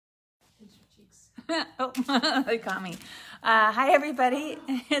cheeks. Oh, they caught me. Hi, everybody.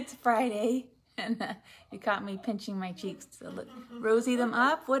 It's Friday, and you caught me pinching my cheeks to look, rosy them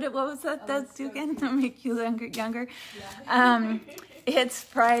up. What was that? That's again to make you younger. Yeah. It's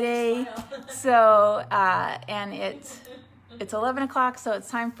Friday, so and it's 11 o'clock, so it's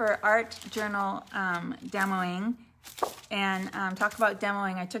time for art journal demoing. And talk about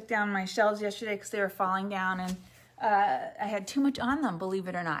demoing. I took down my shelves yesterday because they were falling down, and I had too much on them, believe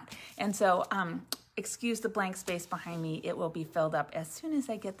it or not. And so, excuse the blank space behind me. It will be filled up as soon as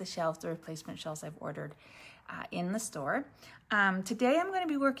I get the shelves, the replacement shelves I've ordered in the store. Today I'm going to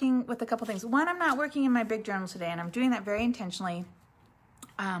be working with a couple things. One, I'm not working in my big journal today, and I'm doing that very intentionally.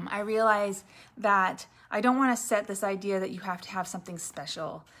 I realize that I don't want to set this idea that you have to have something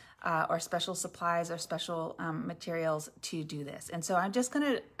special or special supplies or special materials to do this. And so I'm just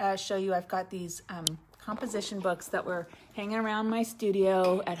going to show you, I've got these composition books that were hanging around my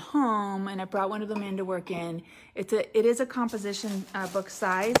studio at home, and I brought one of them in to work in. It is a composition book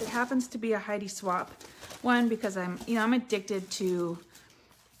size. It happens to be a Heidi Swap one because I'm addicted to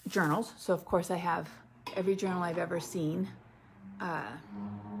journals. So of course I have every journal I've ever seen. I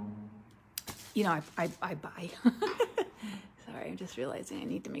buy. Sorry, I'm just realizing I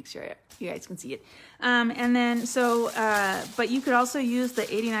need to make sure you guys can see it. And then, but you could also use the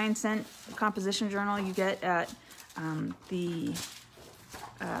 89-cent composition journal you get at the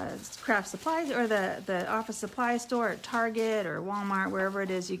craft supplies or the office supply store at Target or Walmart, wherever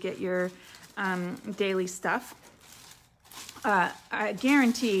it is you get your daily stuff. I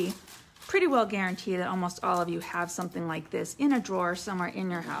pretty well guarantee that almost all of you have something like this in a drawer somewhere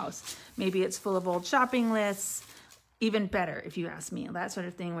in your house. Maybe it's full of old shopping lists. Even better, if you ask me, that sort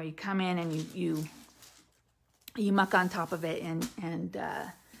of thing where you come in and you muck on top of it and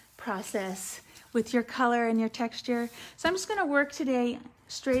process with your color and your texture. So I'm just going to work today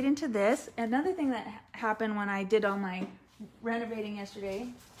straight into this. Another thing that happened when I did all my renovating yesterday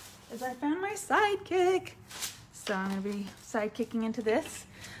is I found my sidekick. So I'm going to be sidekicking into this.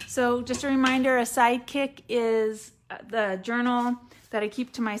 So just a reminder, a sidekick is the journal that I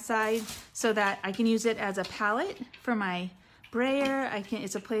keep to my side so that I can use it as a palette for my brayer.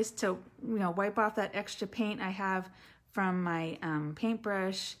 It's a place to wipe off that extra paint I have from my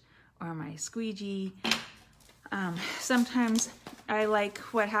paintbrush or my squeegee. Sometimes I like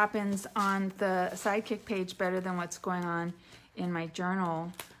what happens on the sidekick page better than what's going on in my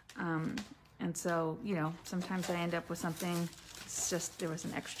journal. And so, sometimes I end up with something, it's just there was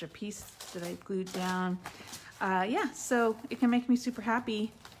an extra piece that I glued down. So it can make me super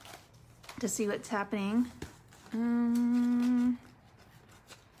happy to see what's happening.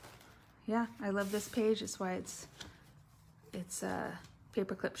 Yeah, I love this page. That's why it's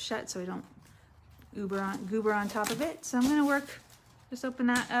paperclip shut so I don't goober on top of it. So I'm gonna just open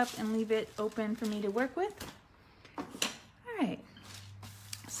that up and leave it open for me to work with. All right,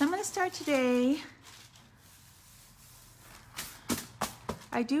 so I'm gonna start today.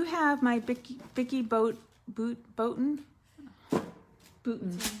 I do have my Vicki Boutin,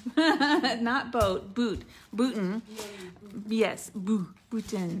 not boat, Boutin. Yes,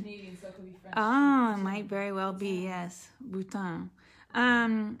 Boutin. Oh, it might very well be, yes, Boutin.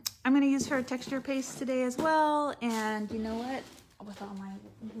 I'm going to use her texture paste today as well, and you know what? With all my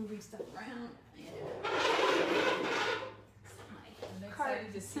moving stuff around, I'm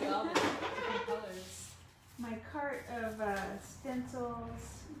excited to see all the different colors. My cart of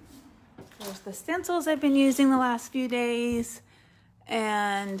stencils. There's the stencils I've been using the last few days,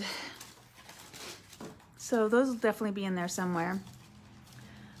 and so those will definitely be in there somewhere.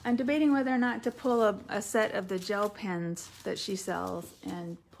 I'm debating whether or not to pull a set of the gel pens that she sells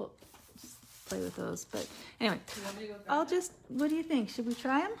and play with those, but anyway, what do you think? Should we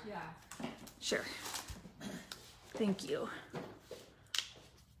try them? Yeah. Sure. Thank you.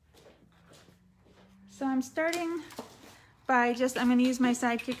 So I'm starting by I'm going to use my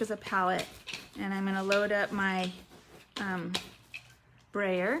sidekick as a palette, and I'm going to load up my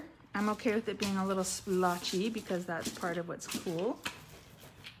brayer. I'm okay with it being a little splotchy because that's part of what's cool.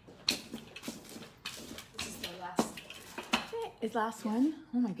 This is the last. Okay, is last one?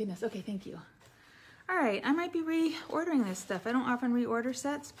 Oh my goodness. Okay, thank you. All right, I might be reordering this stuff. I don't often reorder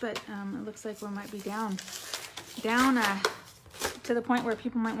sets, but it looks like we might be down to the point where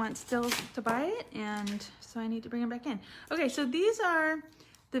people might want still to buy it, and so I need to bring them back in. Okay, so these are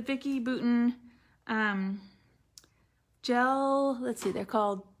the Vicki Boutin gel, let's see, they're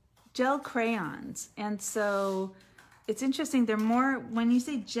called Gel Crayons. And so it's interesting, they're more, when you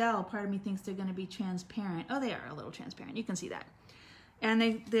say gel, part of me thinks they're gonna be transparent. Oh, they are a little transparent, you can see that. And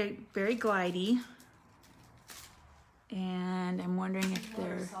they're very glidey. And I'm wondering if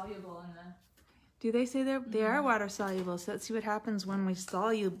they're soluble in the Do they say they are water soluble? So let's see what happens when we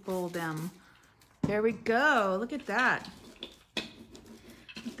soluble them. There we go. Look at that.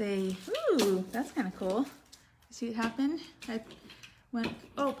 Ooh, that's kind of cool. See what happened?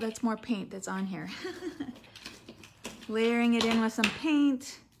 Oh, that's more paint that's on here. Layering it in with some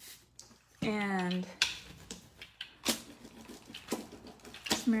paint and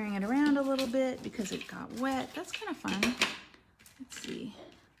smearing it around a little bit because it got wet. That's kind of fun. Let's see.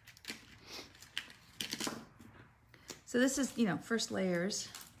 So this is, you know, first layers.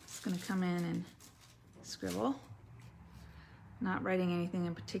 It's going to come in and scribble. Not writing anything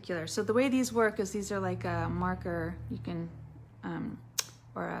in particular. So the way these work is these are like a marker you can,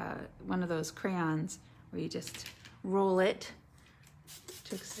 or one of those crayons where you just roll it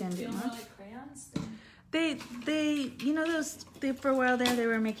to extend it more. Like crayons? They, you know, for a while there, they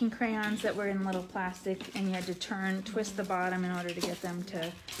were making crayons that were in little plastic, and you had to twist the bottom in order to get them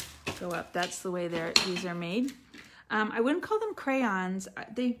to go up. That's the way these are made. I wouldn't call them crayons.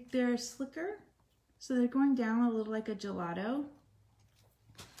 They're slicker, so they're going down a little like a gelato.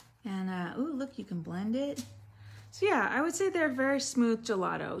 And, ooh, look, you can blend it. So yeah, I would say they're very smooth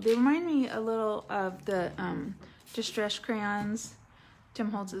gelato. They remind me a little of the Distress crayons,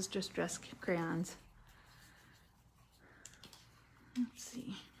 Tim Holtz's Distress crayons. Let's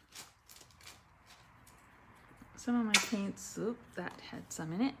see. Some of my paints, oop, that had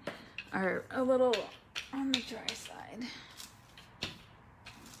some in it, are a little on the dry side.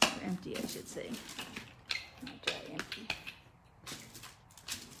 Or empty, I should say. Not dry, empty.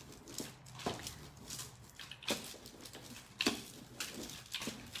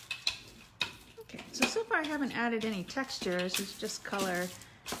 Okay, so far I haven't added any textures. It's just color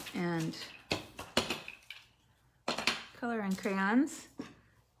and crayons.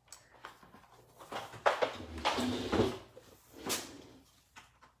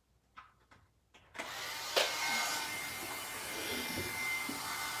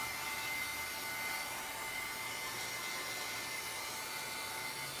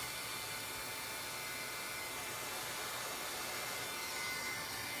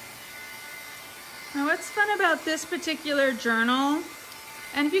 Now what's fun about this particular journal,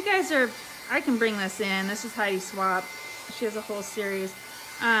 and if you guys I can bring this in. This is Heidi Swap. She has a whole series.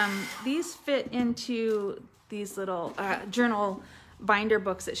 These fit into these little journal binder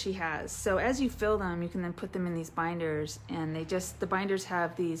books that she has. So as you fill them, you can then put them in these binders, and the binders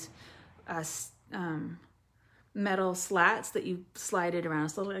have these metal slats that you slide it around.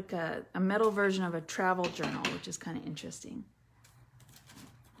 It's a little like a metal version of a travel journal, which is kind of interesting.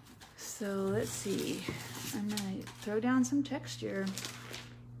 So let's see. I'm gonna throw down some texture.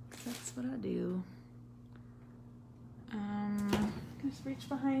 That's what I do. Just reach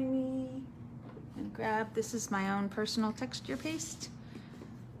behind me and grab, this is my own personal texture paste.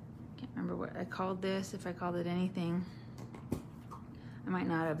 Can't remember what I called this, if I called it anything. I might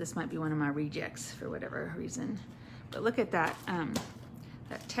not have, this might be one of my rejects for whatever reason. But look at that,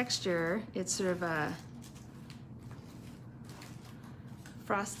 that texture, it's sort of a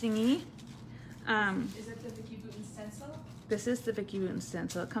frosting-y. Is it the Vicki Boutin stencil? This is the Vicki Boutin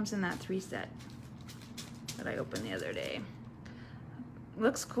stencil. It comes in that 3 set that I opened the other day.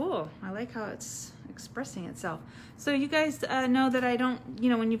 Looks cool. I like how it's expressing itself. So you guys know that I don't, you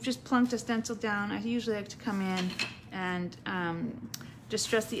know, when you've just plunked a stencil down, I usually like to come in and just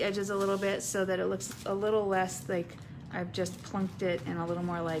stress the edges a little bit so that it looks a little less like I've just plunked it and a little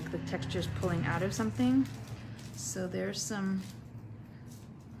more like the texture's pulling out of something. So there's some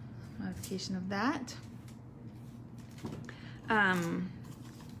modification of that.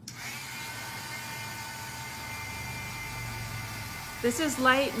 This is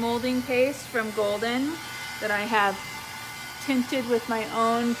light molding paste from Golden that I have tinted with my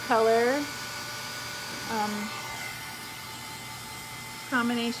own color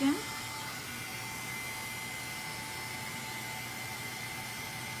combination.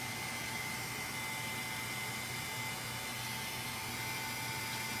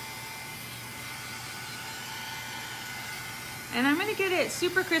 And I'm gonna get it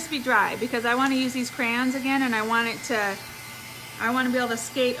super crispy dry because I want to use these crayons again, and I want to be able to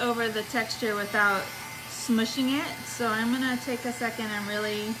skate over the texture without smushing it. So I'm gonna take a second and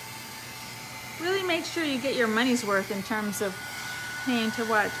really make sure you get your money's worth in terms of paying to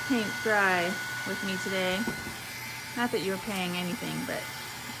watch paint dry with me today. Not that you were paying anything, but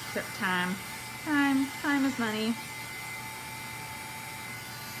except time. Time is money.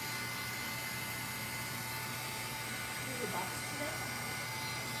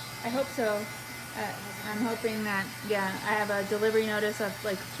 I hope so. I'm hoping that, yeah, I have a delivery notice of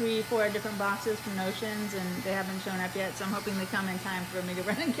like 3-4 different boxes from Notions, and they haven't shown up yet, so I'm hoping they come in time for me to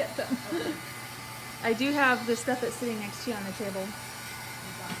run and get them. I do have the stuff that's sitting next to you on the table.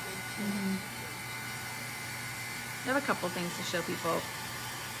 I have a couple things to show people,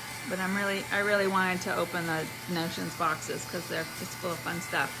 but I really wanted to open the Notions boxes because they're just full of fun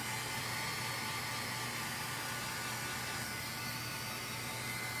stuff.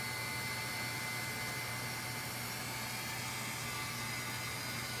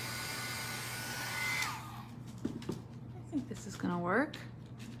 I think this is gonna work.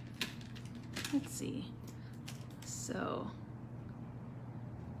 Let's see. So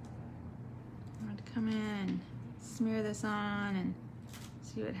I'm going to come in, smear this on, and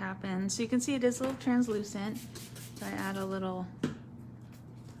see what happens. So you can see it is a little translucent. So I add a little,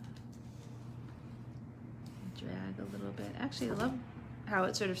 drag a little bit. Actually, I love how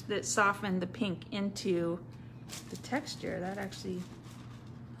it sort of softened the pink into the texture. That actually,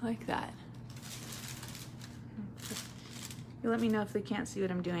 I like that. You let me know if they can't see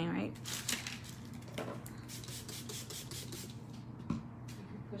what I'm doing, right?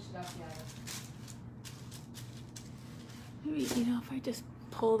 Maybe, you know, if I just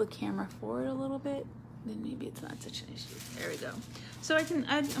pull the camera forward a little bit, then maybe it's not such an issue. There we go. So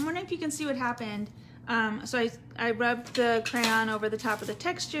I'm wondering if you can see what happened. So I rubbed the crayon over the top of the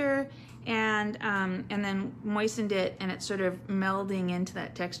texture and then moistened it, and it's sort of melding into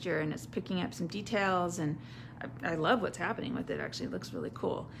that texture, and it's picking up some details, and I love what's happening with it. Actually, it looks really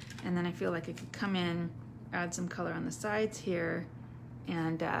cool. And then I feel like I could come in, add some color on the sides here,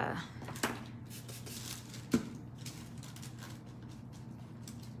 and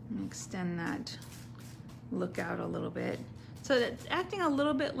extend that look out a little bit. So it's acting a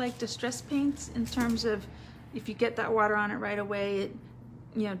little bit like distress paints in terms of if you get that water on it right away, it,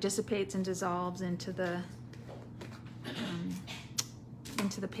 you know, dissipates and dissolves into the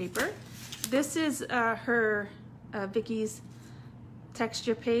paper. This is Vicki's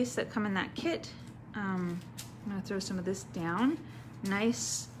texture paste that come in that kit. I'm gonna throw some of this down.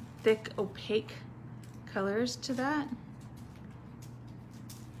 Nice, thick, opaque colors to that.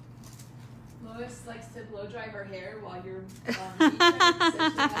 Lois likes to blow dry her hair while you're so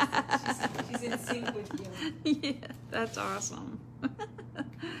she's in sync with you. Yeah, that's awesome.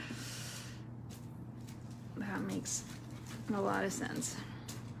 That makes a lot of sense.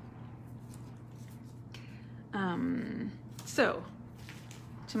 So,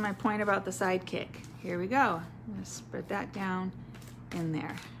 to my point about the sidekick, here we go. I'm gonna spread that down in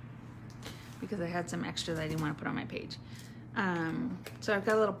there because I had some extra that I didn't want to put on my page. So I've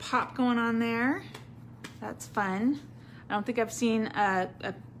got a little pop going on there. That's fun. I don't think I've seen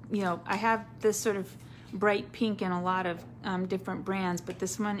you know, I have this sort of bright pink in a lot of different brands, but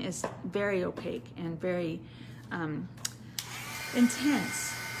this one is very opaque and very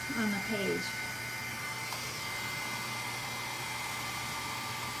intense on the page.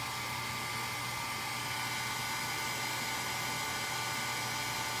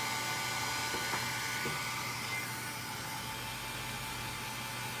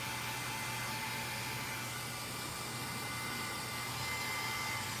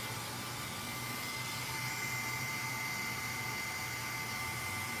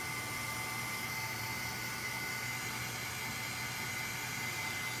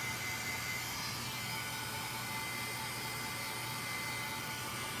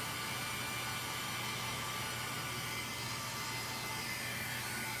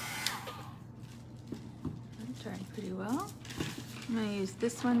 Drying pretty well. I'm going to use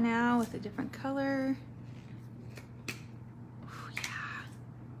this one now with a different color. Ooh, yeah.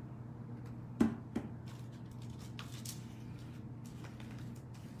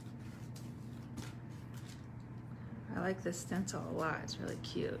 I like this stencil a lot. It's really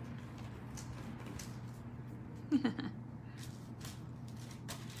cute.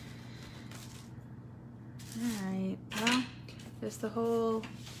 Alright, well, there's the whole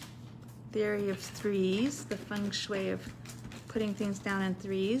theory of threes, the feng shui of putting things down in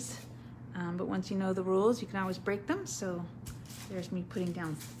threes. But once you know the rules, you can always break them. So there's me putting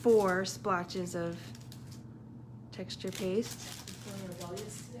down 4 splotches of texture paste. You're feeling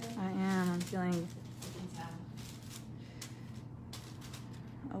rebellious today? I am. I'm feeling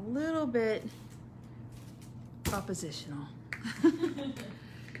a little bit oppositional.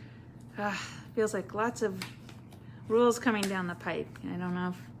 Feels like lots of rules coming down the pipe. I don't know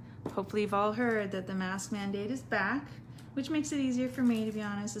if, hopefully you've all heard that the mask mandate is back, which makes it easier for me, to be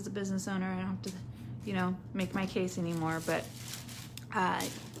honest, as a business owner. I don't have to, you know, make my case anymore, but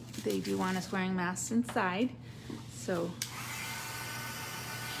they do want us wearing masks inside. So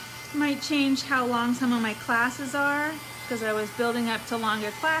might change how long some of my classes are, because I was building up to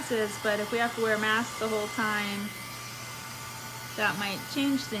longer classes, but if we have to wear masks the whole time, that might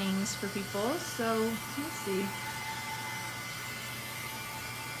change things for people. So let's see.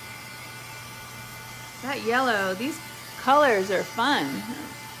 That yellow, these colors are fun.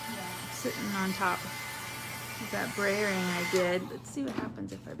 Yeah. Sitting on top of that brayering I did. Let's see what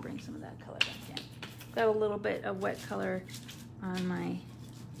happens if I bring some of that color back in. Got a little bit of wet color on my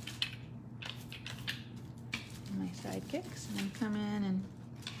sidekicks, and I come in and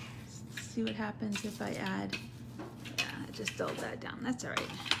see what happens if I add. Yeah, I just dulled that down. That's all right.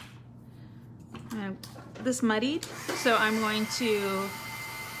 This muddied, so I'm going to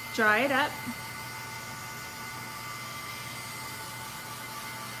dry it up.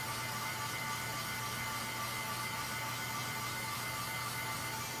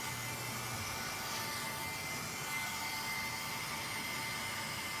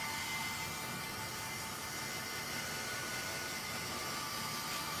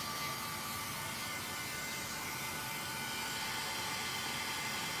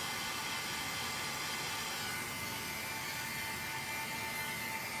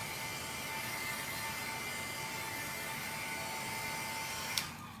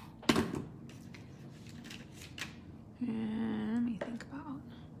 And let me think about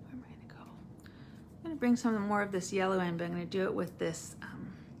where am I gonna go. I'm gonna bring some more of this yellow in, but I'm gonna do it with this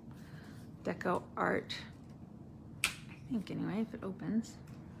Deco Art. I think anyway, if it opens.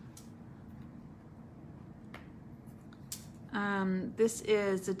 This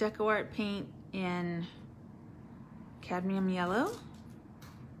is the Deco Art paint in cadmium yellow.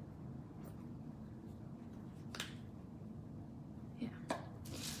 Yeah,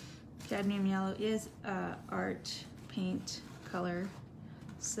 cadmium yellow is art paint color.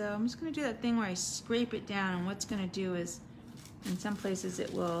 So I'm just going to do that thing where I scrape it down, and what's going to do is in some places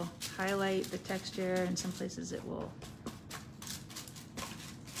it will highlight the texture, and some places it will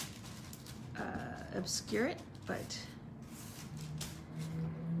obscure it, but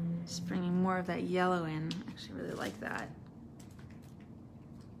just bringing more of that yellow in. I actually really like that.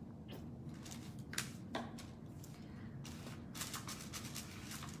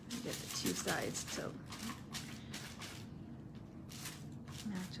 Get the two sides to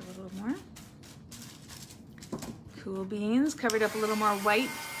match a little more. Cool beans, covered up a little more white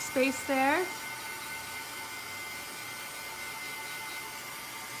space there.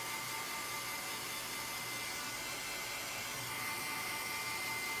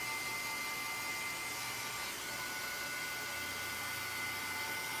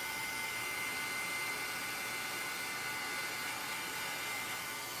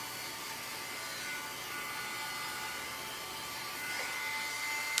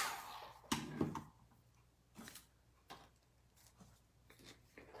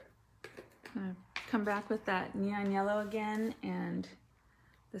 Come back with that neon yellow again and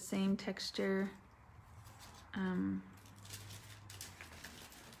the same texture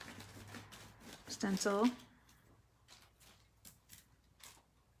stencil.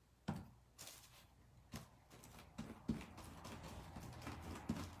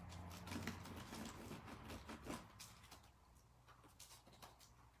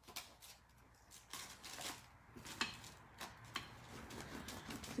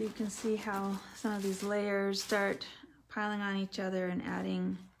 So you can see how some of these layers start piling on each other and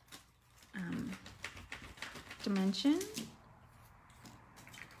adding dimension.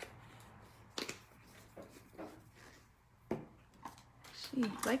 Actually, I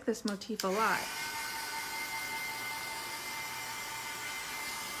like this motif a lot.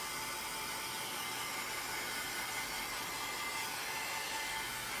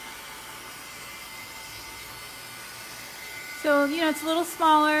 So, you know, it's a little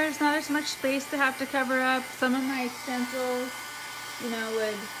smaller, there's not as much space to have to cover up. Some of my stencils, you know,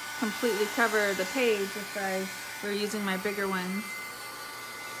 would completely cover the page if I were using my bigger ones.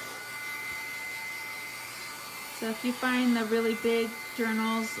 So if you find the really big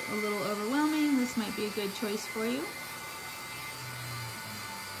journals a little overwhelming, this might be a good choice for you.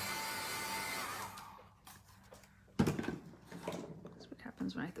 That's what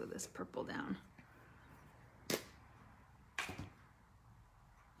happens when I throw this purple down.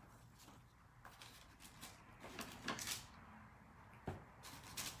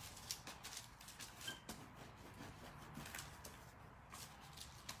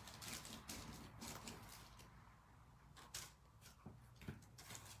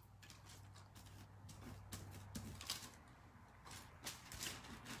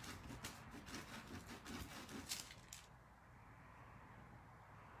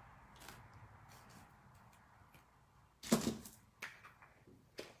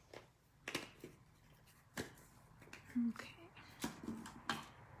 Okay.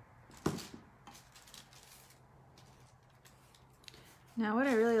 Now what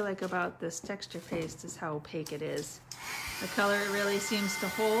I really like about this texture paste is how opaque it is. The color really seems to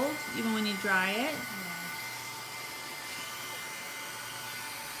hold even when you dry it.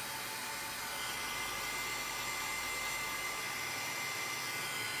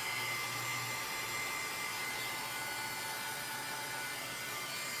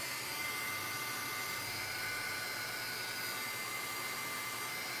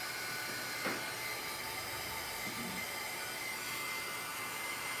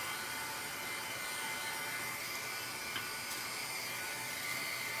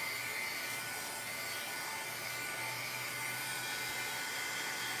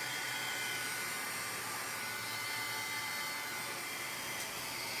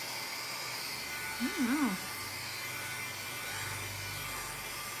 I don't know.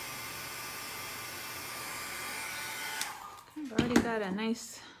 I've already got a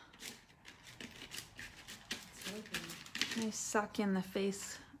nice suck in the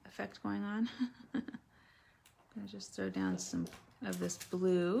face effect going on. I'm gonna just throw down some of this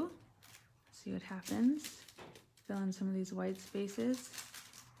blue, see what happens. Fill in some of these white spaces.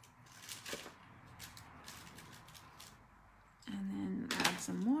 And then add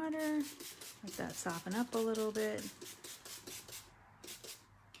some water, let that soften up a little bit.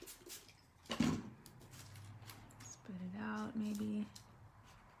 Spread it out maybe,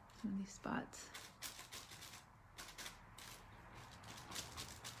 some of these spots.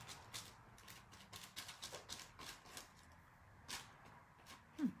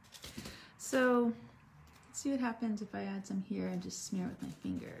 So let's see what happens if I add some here and just smear with my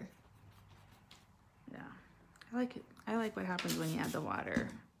finger. Yeah, I like it. I like what happens when you add the water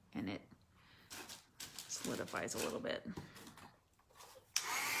and it solidifies a little bit.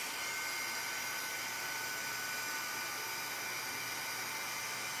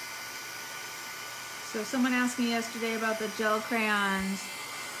 So someone asked me yesterday about the gel crayons,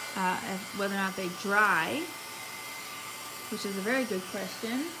 whether or not they dry, which is a very good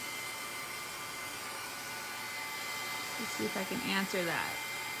question. Let's see if I can answer that.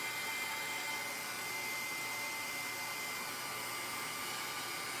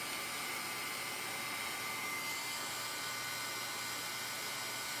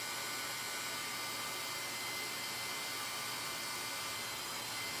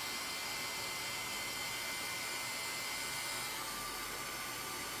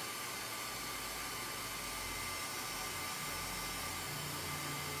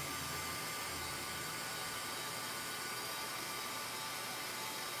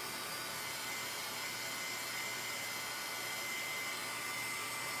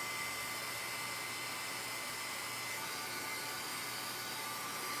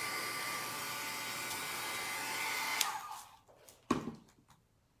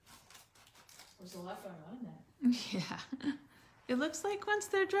 There's a lot going on in that. Yeah. It looks like once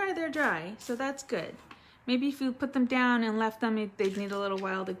they're dry, so that's good. Maybe if you put them down and left them, they'd need a little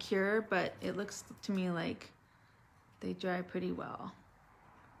while to cure, but it looks to me like they dry pretty well.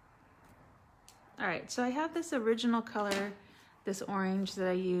 All right, so I have this original color, this orange that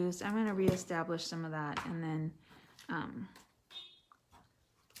I used. I'm gonna reestablish some of that and then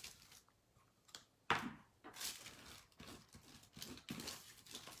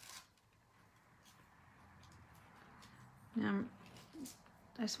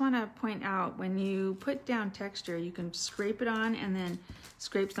I just want to point out, when you put down texture, you can scrape it on and then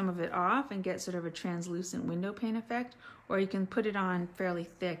scrape some of it off and get sort of a translucent window pane effect, or you can put it on fairly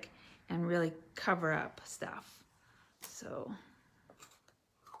thick and really cover up stuff. So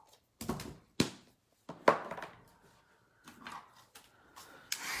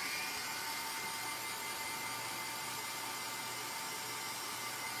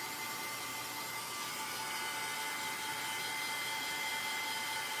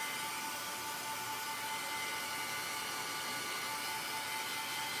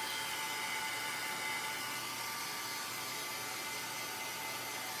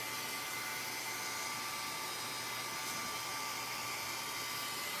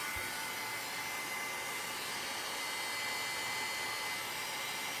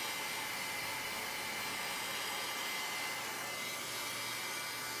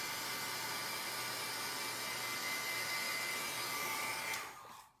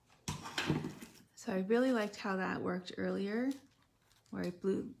I really liked how that worked earlier, where I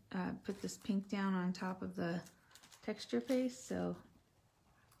put this pink down on top of the texture paste. So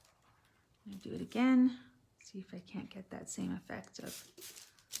I'm gonna do it again, see if I can't get that same effect of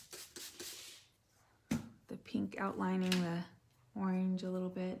the pink outlining the orange a little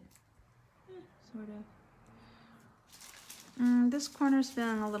bit, sort of. This corner's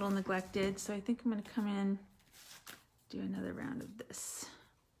been a little neglected, so I think I'm gonna come in do another round of this.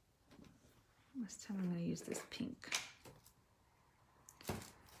 This time I'm going to use this pink.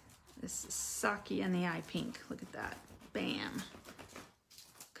 This is Saki in the Eye pink. Look at that. Bam.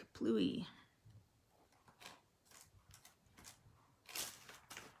 Kaplooey.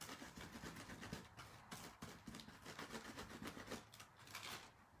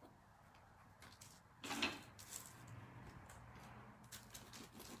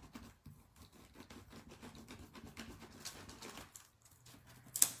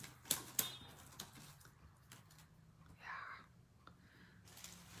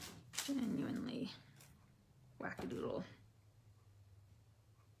 Genuinely wackadoodle.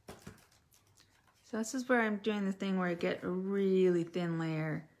 So this is where I'm doing the thing where I get a really thin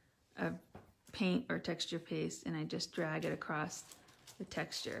layer of paint or texture paste and I just drag it across the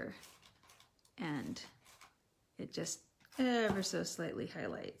texture and it just ever so slightly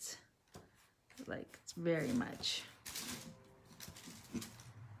highlights. Like it's very much.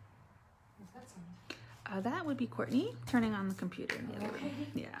 That would be Courtney turning on the computer in the other room.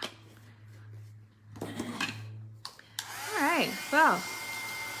 Yeah. All right, well,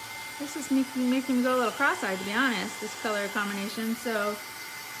 this is making me go a little cross-eyed, to be honest, this color combination. So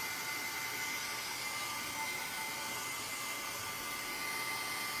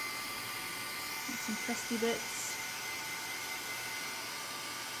some crusty bits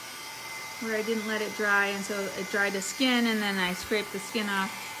where I didn't let it dry, and so it dried the skin, and then I scraped the skin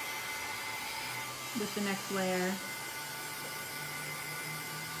off with the next layer.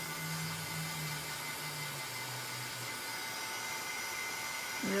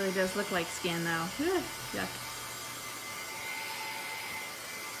 It really does look like skin though. Ugh, yuck.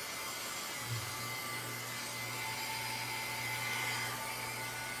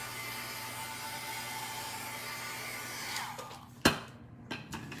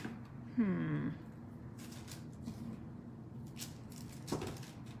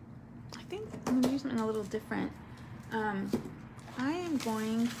 I think I'm going to do something a little different. I am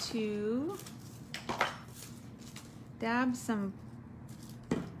going to dab some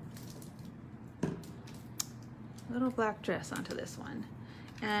little black dress onto this one.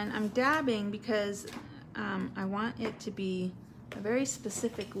 And I'm dabbing because I want it to be a very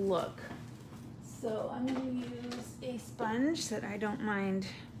specific look. So I'm going to use a sponge that I don't mind.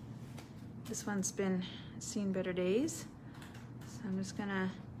 This one's been seen better days. So I'm just going to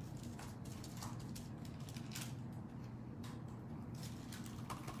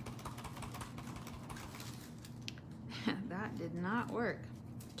that did not work.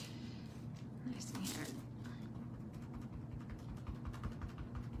 Nice and here.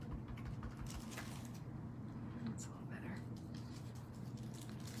 That's a little better.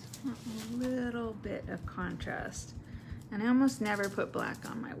 A little bit of contrast. And I almost never put black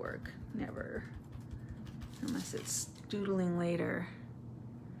on my work. Never. Unless it's doodling later.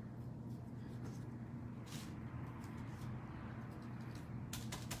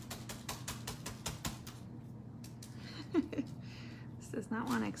 This does not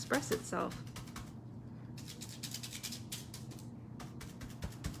want to express itself.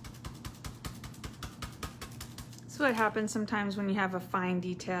 This is what happens sometimes when you have a fine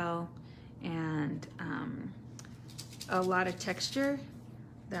detail and a lot of texture,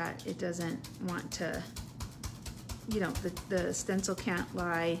 that it doesn't want to, you know, the stencil can't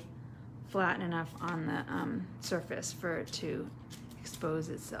lie flat enough on the surface for it to expose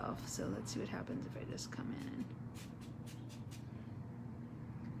itself. So let's see what happens if I just come in and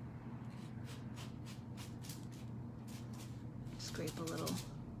scrape a little.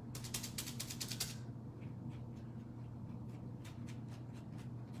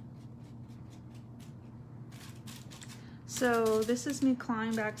 So this is me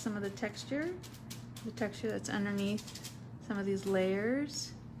clawing back some of the texture that's underneath some of these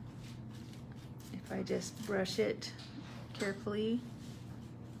layers. If I just brush it carefully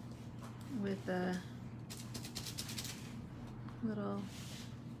with a little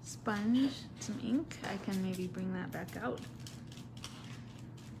sponge, some ink, I can maybe bring that back out.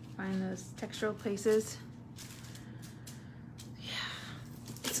 Find those textural places. Yeah,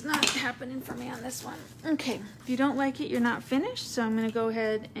 it's not happening for me on this one. Okay, if you don't like it, you're not finished. So I'm gonna go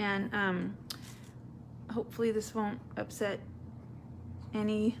ahead and hopefully this won't upset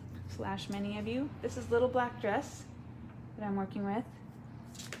any / many of you. This is Little Black Dress that I'm working with.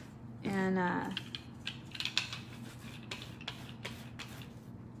 And I'm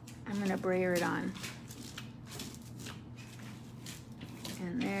gonna brayer it on.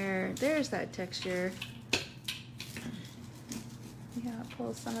 And there's that texture. Yeah,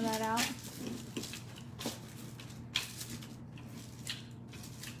 pull some of that out.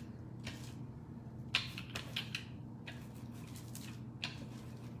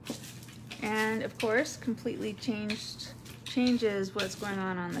 And of course, completely changes what's going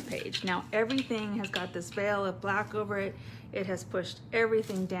on the page. Now everything has got this veil of black over it. It has pushed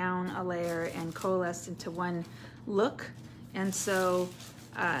everything down a layer and coalesced into one look. And so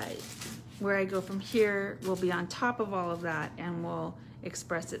where I go from here will be on top of all of that and will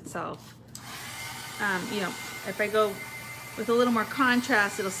express itself. You know, if I go with a little more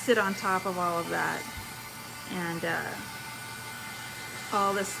contrast, it'll sit on top of all of that. And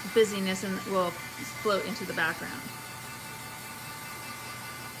all this busyness and will float into the background.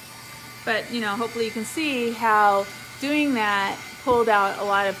 But, you know, hopefully you can see how doing that pulled out a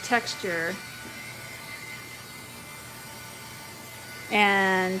lot of texture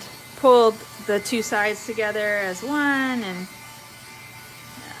and pulled the two sides together as one. And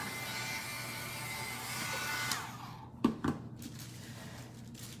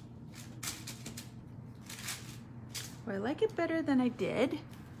I like it better than I did.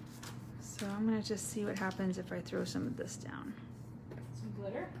 So I'm gonna just see what happens if I throw some of this down. Some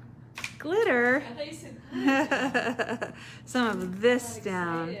glitter? Glitter? I thought you said glitter. Some of this I'm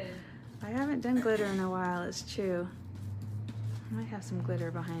down. excited. I haven't done glitter in a while, it's true. I might have some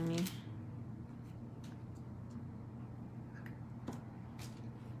glitter behind me.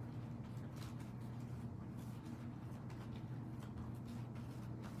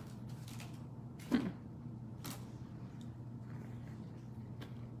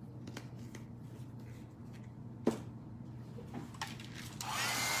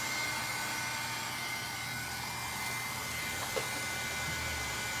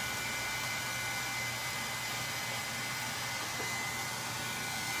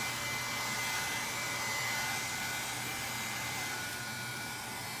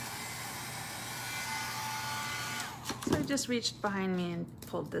 So I just reached behind me and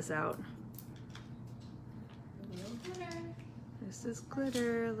pulled this out. A little glitter. This is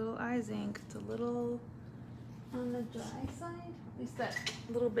glitter, a little eye zinc. It's a little on the dry side, at least that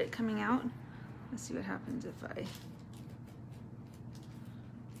little bit coming out. Let's see what happens if I...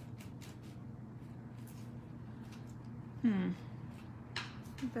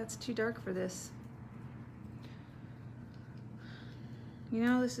 I think that's too dark for this. You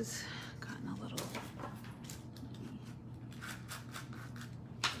know, this has gotten a little...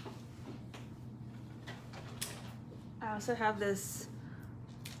 I also have this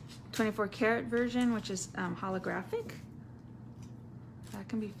 24 karat version, which is holographic. That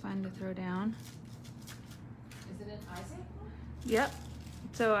can be fun to throw down. Is it an eye zinc one? Yep.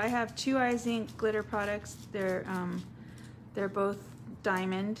 So I have two eye zinc glitter products. They're both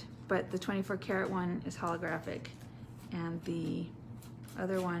diamond, but the 24 karat one is holographic, and the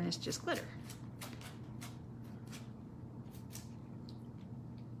other one is just glitter.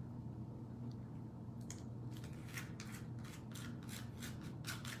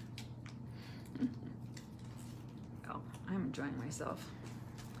 I'm enjoying myself,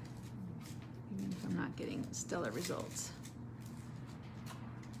 even if I'm not getting stellar results.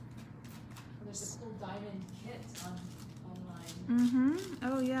 There's a cool diamond kit online.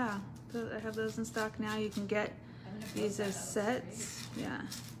 Oh yeah, I have those in stock now. You can get these as sets. Yeah.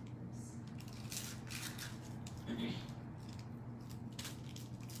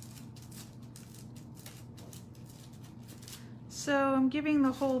 So I'm giving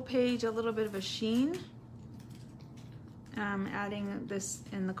the whole page a little bit of a sheen. Adding this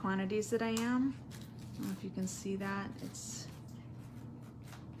in the quantities that I am. I don't know if you can see that. It's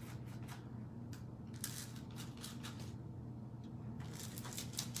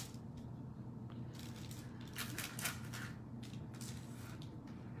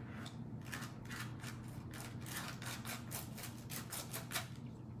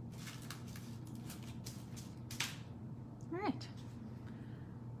right.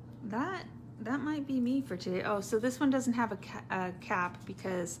 That might be me for today. Oh, so this one doesn't have a cap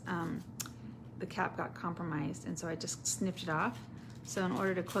because the cap got compromised, and so I just snipped it off. So in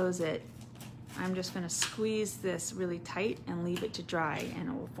order to close it, I'm just going to squeeze this really tight and leave it to dry, and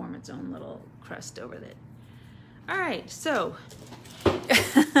it will form its own little crust over it. All right, so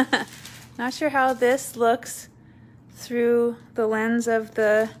not sure how this looks through the lens of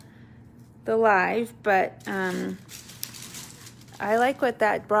the live, but I like what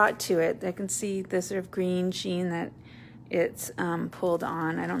that brought to it. I can see the sort of green sheen that it's pulled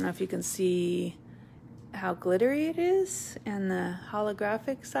on. I don't know if you can see how glittery it is and the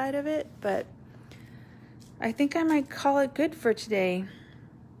holographic side of it, but I think I might call it good for today.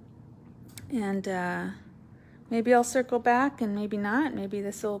 And maybe I'll circle back and maybe not. Maybe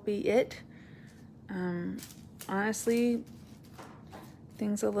this will be it. Honestly,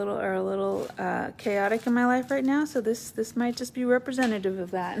 things are a little chaotic in my life right now, so this might just be representative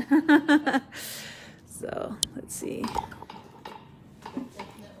of that. So let's see.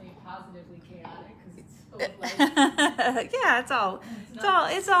 Definitely positively chaotic because it's full of life. Yeah,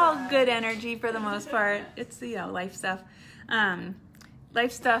 it's all good energy for the most part. It's, you know, life stuff.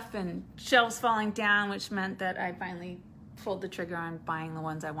 Life stuff and shelves falling down, which meant that I finally pulled the trigger on buying the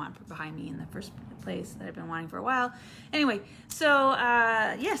ones I want for behind me in the first place that I've been wanting for a while. Anyway, so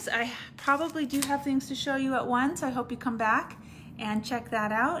yes, I probably do have things to show you at once. I hope you come back and check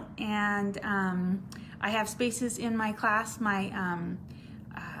that out. And I have spaces in my class,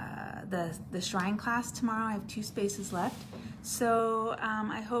 the shrine class tomorrow. I have 2 spaces left. So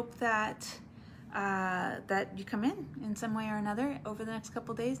I hope that that you come in some way or another over the next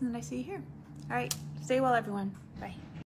couple days, and then I see you here. All right, stay well, everyone. Bye.